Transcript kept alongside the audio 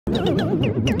I'm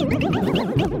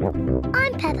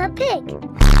Peppa Pig.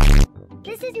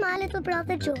 This is my little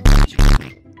brother George.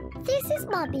 This is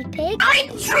Mummy Pig.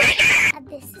 And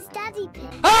this is Daddy Pig.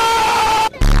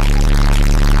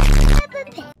 Peppa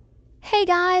Pig. Hey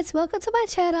guys, welcome to my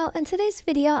channel. In today's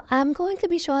video, I'm going to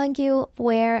be showing you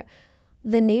where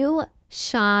the new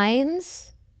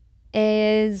shines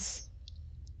is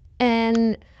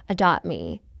in Adopt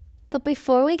Me. But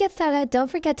before we get started,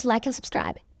 don't forget to like and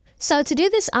subscribe. So to do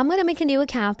this, I'm going to make a new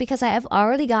account because I have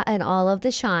already gotten all of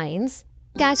the shines.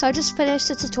 Guys, so I just finished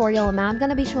the tutorial and now I'm going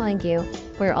to be showing you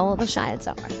where all of the shines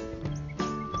are.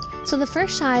 So the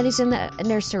first shine is in the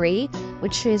nursery,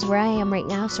 which is where I am right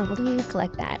now, so we're going to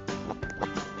collect that.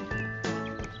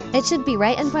 It should be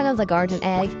right in front of the garden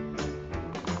egg.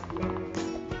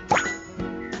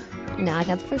 Now I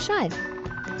got the first shine.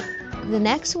 The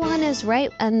next one is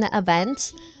right in the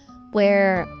event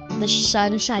where the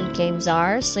sunshine games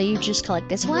are, so you just collect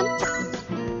this one.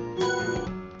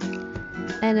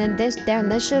 And then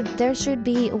there should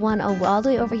be one all the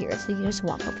way over here, so you just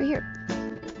walk over here.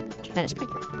 And it's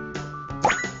pretty good.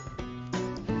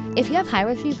 If you have high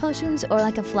review potions or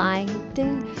like a flying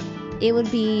thing, it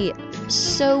would be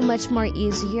so much more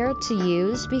easier to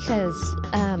use because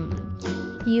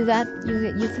you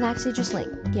can actually just like,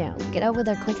 you know, get over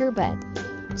there quicker. But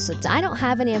since I don't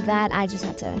have any of that, I just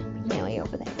have to way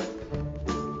over there.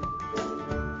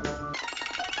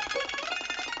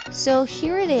 So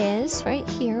here it is, right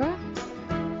here.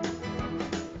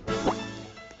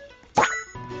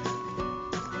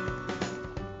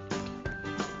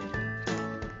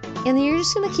 And then you're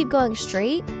just gonna keep going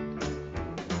straight.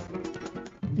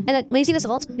 And then when you see this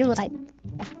vault, you're gonna type.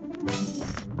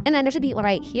 And then there should be one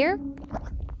right here.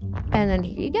 And then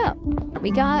here you go. We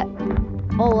got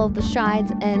all of the shines,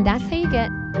 and that's how you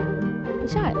get the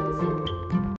shines.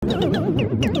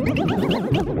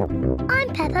 I'm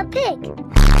Peppa Pig.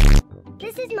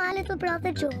 This is my little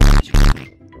brother George.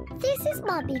 This is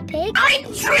Mummy Pig.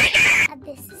 And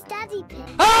this is Daddy Pig.